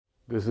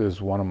This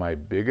is one of my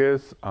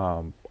biggest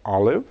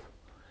olive,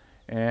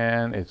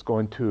 and it's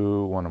going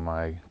to one of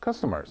my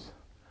customers.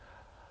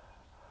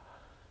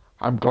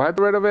 I'm glad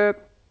to get rid of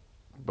it,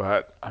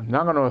 but I'm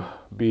not going to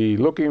be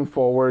looking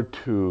forward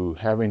to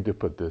having to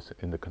put this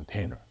in the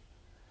container.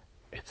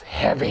 It's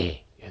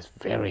heavy. It's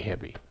very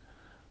heavy.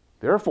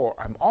 Therefore,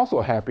 I'm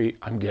also happy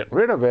I'm getting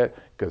rid of it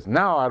because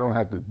now I don't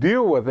have to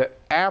deal with it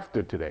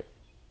after today.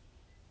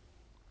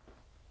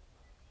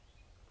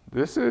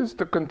 This is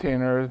the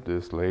container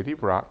this lady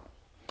brought.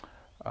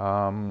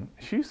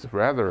 She's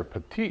rather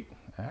petite.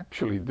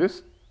 Actually,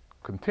 this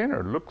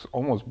container looks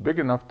almost big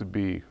enough to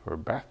be her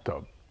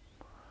bathtub.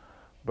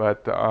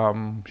 But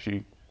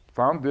she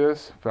found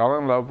this, fell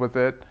in love with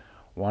it,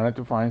 wanted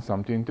to find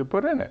something to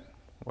put in it.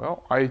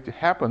 Well, I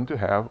happen to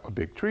have a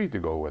big tree to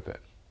go with it.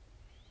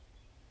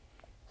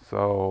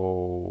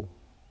 So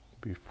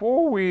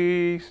before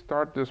we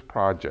start this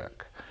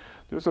project,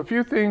 there's a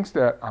few things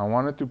that I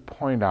wanted to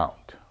point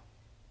out.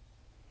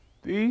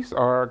 These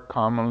are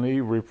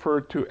commonly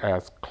referred to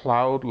as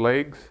cloud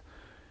legs.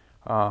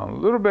 A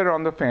little bit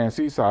on the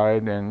fancy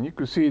side, and you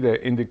could see the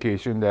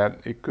indication that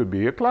it could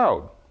be a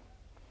cloud.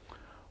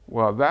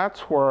 Well,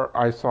 that's where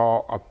I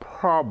saw a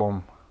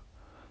problem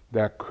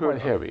that could be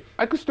heavy.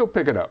 I could still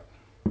pick it up.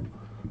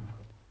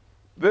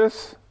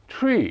 This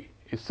tree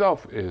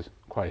itself is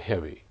quite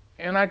heavy,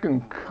 and I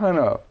can kind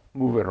of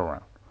move it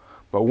around.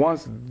 But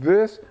once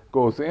this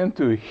goes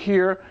into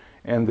here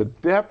and the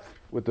depth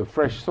with the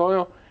fresh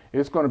soil,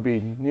 it's going to be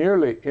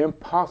nearly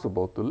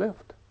impossible to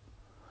lift.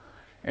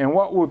 And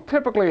what will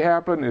typically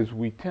happen is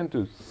we tend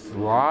to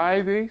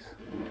slide these.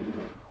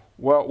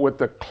 Well, with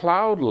the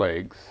cloud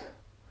legs,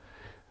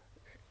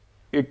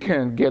 it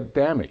can get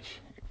damaged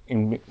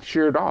and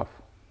sheared off.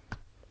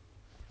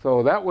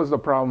 So that was the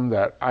problem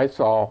that I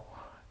saw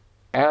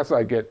as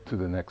I get to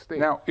the next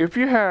stage. Now, if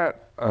you had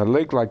a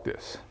leg like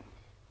this,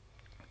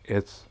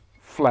 it's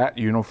flat,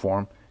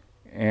 uniform,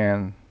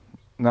 and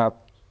not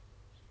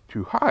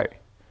too high,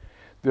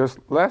 there's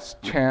less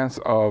chance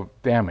of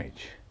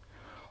damage.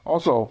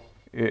 Also,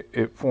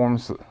 it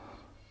forms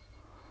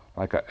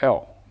like an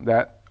L.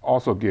 That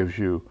also gives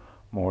you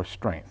more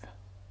strength.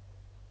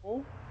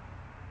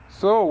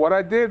 So what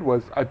I did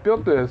was I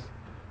built this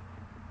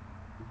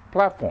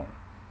platform,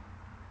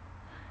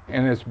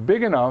 and it's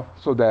big enough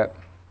so that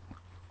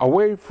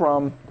away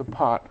from the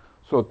pot,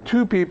 so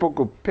two people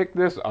could pick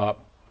this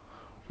up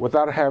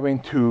without having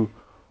to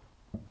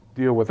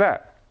deal with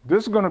that.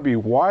 This is going to be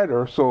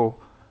wider, so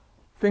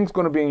things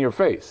going to be in your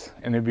face,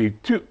 and it'd be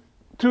too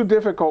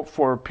difficult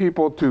for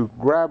people to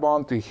grab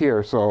onto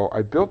here. So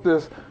I built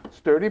this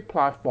sturdy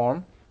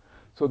platform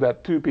so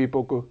that two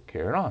people could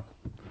carry it on.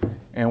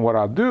 And what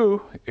I'll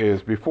do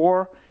is,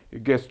 before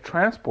it gets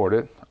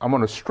transported, I'm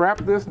going to strap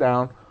this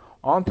down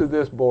onto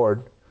this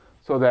board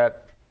so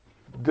that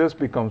this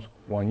becomes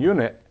one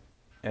unit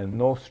and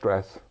no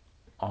stress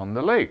on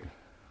the leg.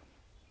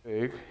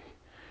 You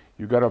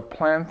got to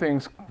plan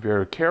things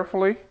very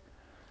carefully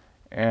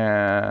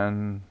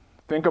and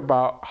think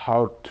about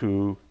how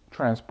to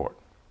transport.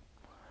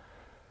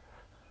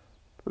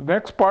 The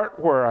next part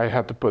where I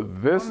had to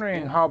put this,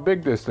 wondering how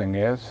big this thing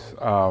is,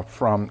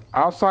 from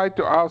outside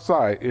to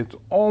outside, it's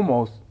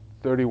almost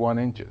 31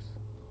 inches.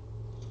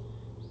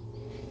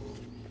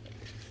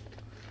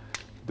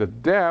 The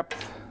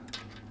depth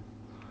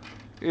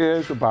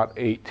is about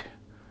 8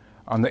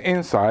 on the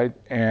inside,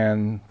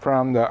 and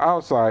from the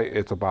outside,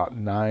 it's about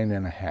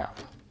 9.5.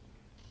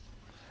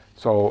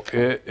 So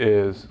it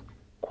is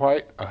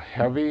quite a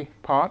heavy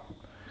pot.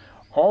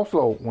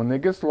 Also, when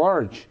it gets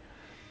large,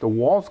 the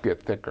walls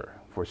get thicker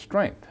for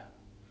strength.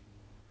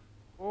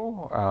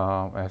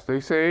 As they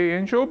say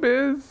in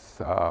showbiz,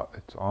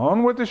 it's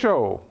on with the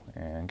show,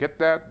 and get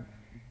that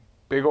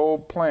big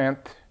old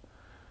plant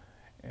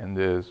in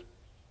this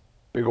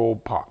big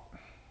old pot.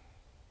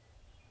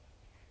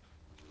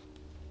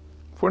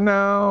 For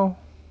now,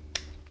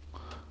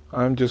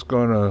 I'm just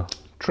going to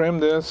trim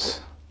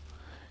this,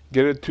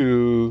 get it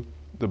to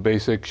the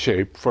basic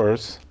shape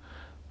first,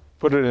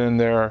 put it in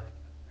there,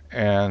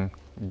 and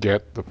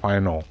get the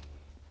final.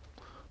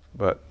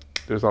 But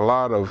there's a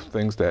lot of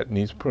things that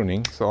needs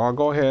pruning, so I'll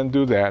go ahead and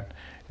do that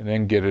and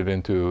then get it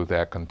into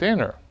that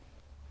container.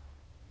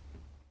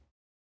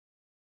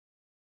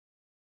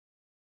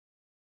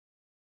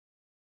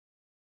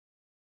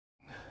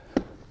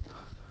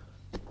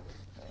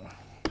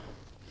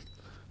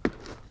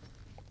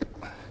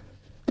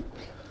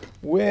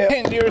 Well,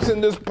 10 years in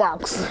this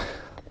box.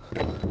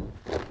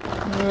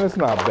 It's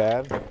not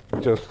bad.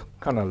 Just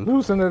kind of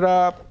loosen it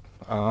up.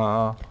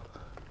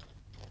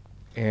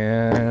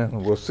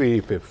 And we'll see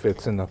if it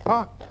fits in the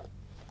pot.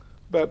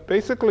 But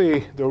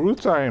basically, the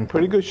roots are in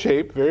pretty good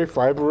shape, very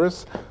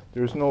fibrous.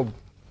 There's no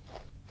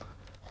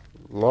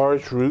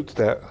large roots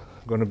that are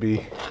going to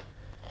be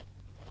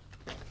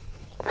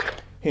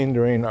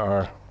hindering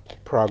our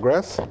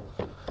progress.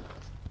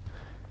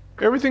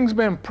 Everything's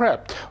been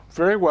prepped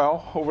very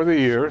well over the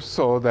years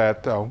so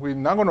that we're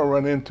not going to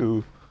run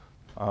into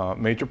a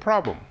major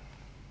problem.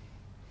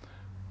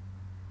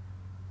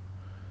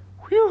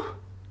 Whew,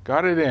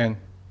 got it in.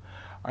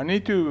 I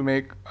need to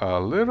make a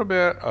little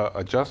bit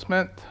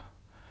adjustment.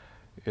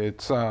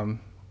 It's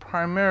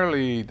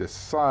primarily the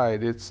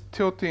side. It's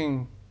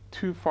tilting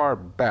too far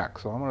back,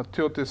 so I'm going to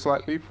tilt it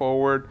slightly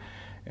forward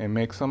and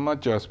make some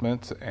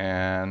adjustments,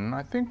 and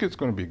I think it's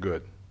going to be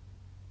good.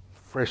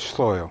 Fresh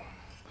soil.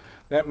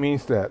 That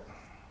means that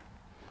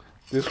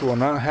this will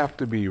not have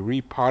to be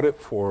repotted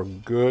for a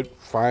good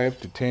 5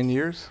 to 10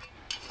 years,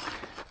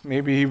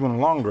 maybe even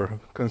longer,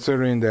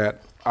 considering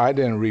that I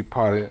didn't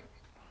repot it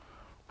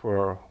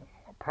for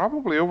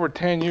probably over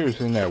 10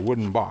 years in that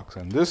wooden box.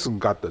 And this has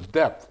got the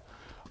depth.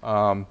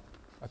 I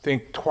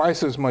think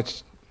twice as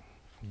much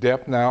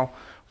depth now.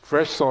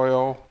 Fresh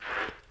soil,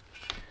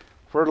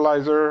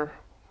 fertilizer,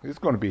 it's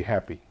going to be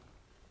happy.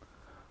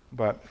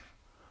 But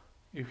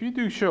if you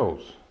do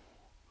shows,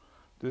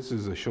 this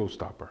is a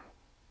showstopper.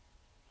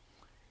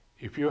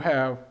 If you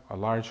have a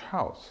large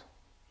house,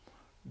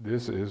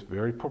 this is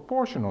very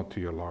proportional to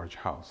your large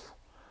house.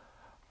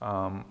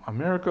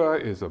 America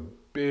is a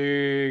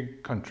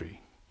big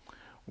country.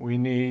 We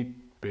need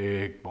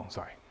big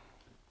bonsai.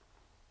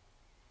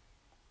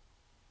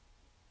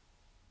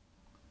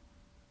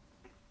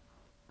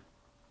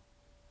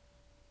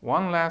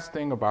 One last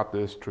thing about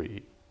this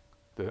tree.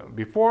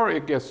 Before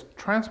it gets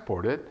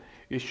transported,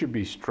 it should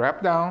be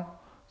strapped down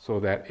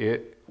so that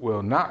it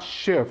will not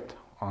shift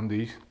on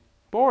the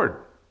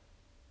board.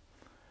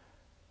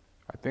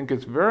 I think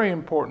it's very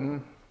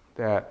important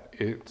that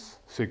it's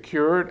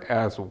secured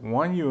as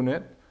one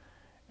unit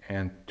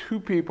and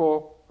two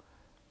people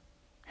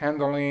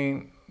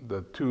handling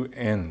the two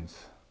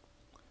ends.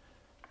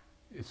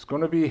 It's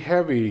going to be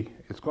heavy,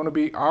 it's going to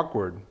be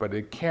awkward, but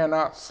it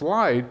cannot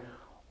slide,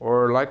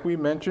 or like we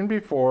mentioned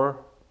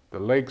before, the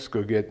legs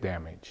could get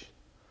damaged.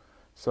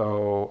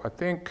 So I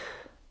think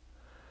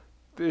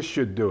this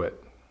should do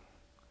it.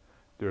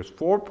 There's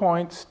 4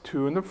 points,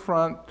 2 in the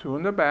front, 2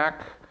 in the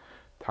back,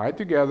 tied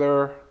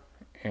together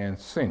and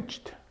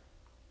cinched.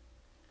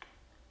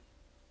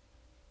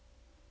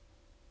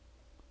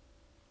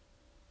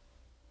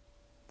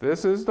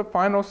 This is the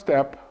final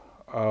step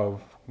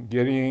of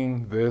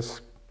getting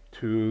this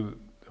to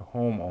the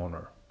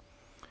homeowner.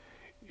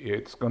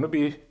 It's going to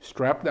be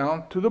strapped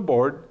down to the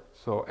board,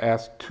 so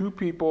as two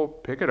people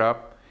pick it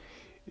up,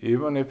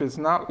 even if it's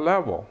not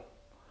level,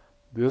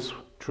 this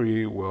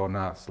tree will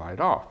not slide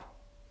off.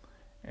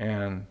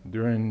 And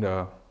during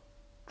the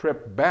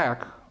trip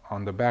back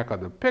on the back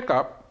of the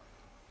pickup,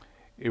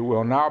 it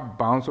will not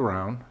bounce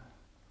around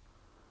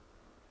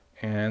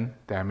and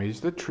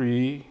damage the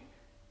tree,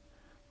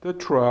 the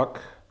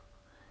truck,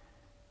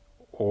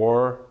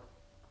 or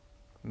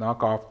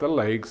knock off the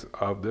legs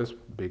of this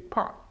big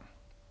pot.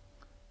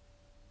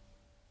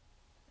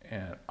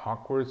 An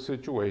awkward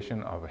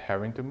situation of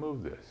having to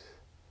move this.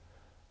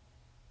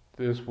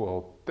 This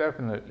will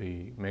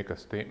definitely make a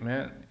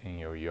statement in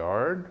your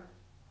yard,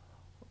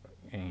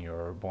 in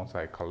your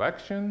bonsai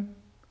collection,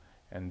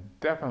 and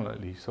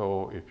definitely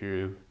so if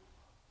you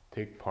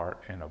take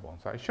part in a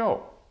bonsai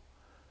show.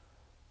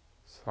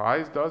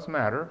 Size does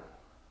matter,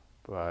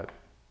 but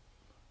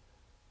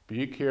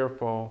be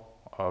careful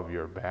of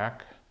your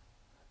back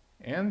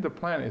and the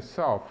plant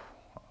itself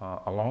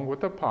along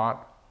with the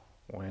pot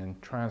when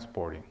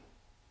transporting.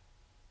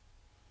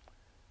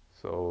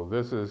 So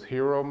this is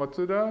Hiro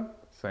Matsuda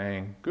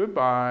saying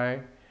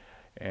goodbye,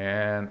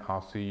 and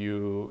I'll see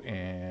you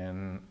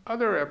in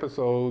other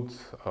episodes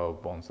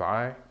of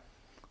bonsai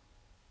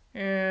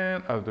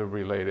and other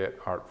related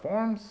art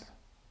forms,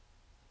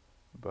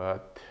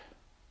 but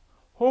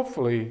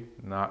hopefully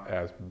not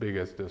as big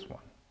as this one.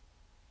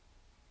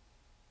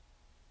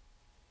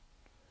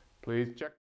 Please check